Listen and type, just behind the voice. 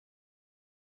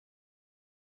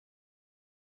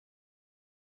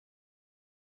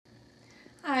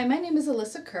Hi, my name is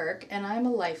Alyssa Kirk, and I'm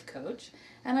a life coach,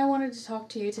 and I wanted to talk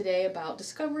to you today about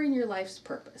discovering your life's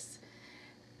purpose.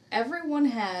 Everyone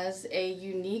has a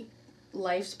unique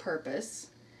life's purpose,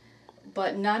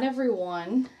 but not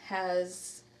everyone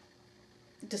has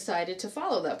decided to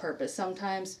follow that purpose.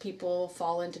 Sometimes people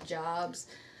fall into jobs,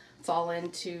 fall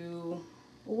into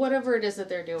whatever it is that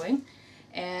they're doing,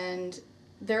 and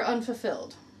they're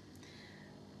unfulfilled.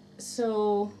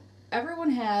 So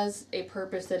everyone has a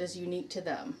purpose that is unique to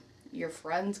them. Your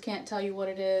friends can't tell you what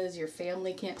it is, your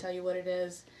family can't tell you what it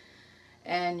is,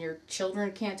 and your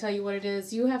children can't tell you what it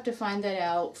is. You have to find that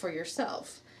out for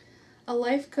yourself. A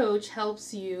life coach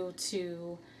helps you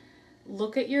to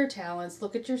look at your talents,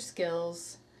 look at your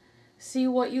skills, see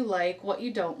what you like, what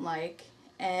you don't like,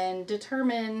 and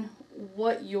determine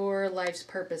what your life's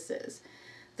purpose is.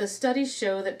 The studies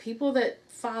show that people that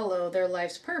follow their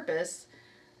life's purpose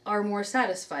are more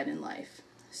satisfied in life.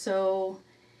 So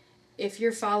if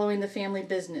you're following the family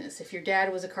business, if your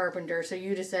dad was a carpenter, so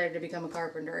you decided to become a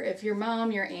carpenter, if your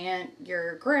mom, your aunt,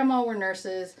 your grandma were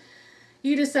nurses,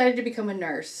 you decided to become a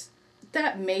nurse,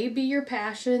 that may be your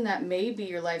passion, that may be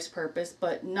your life's purpose,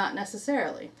 but not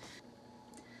necessarily.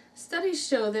 Studies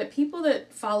show that people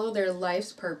that follow their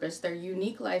life's purpose, their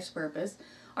unique life's purpose,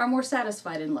 are more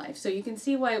satisfied in life. So you can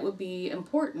see why it would be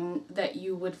important that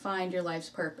you would find your life's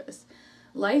purpose.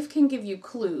 Life can give you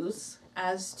clues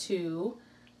as to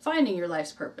finding your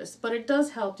life's purpose, but it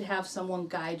does help to have someone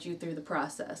guide you through the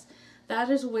process. That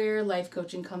is where life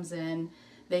coaching comes in.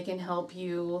 They can help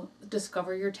you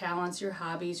discover your talents, your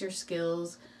hobbies, your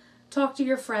skills. Talk to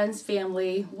your friends,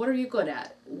 family. What are you good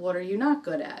at? What are you not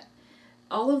good at?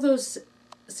 All of those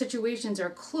situations are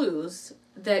clues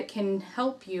that can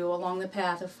help you along the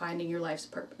path of finding your life's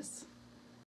purpose.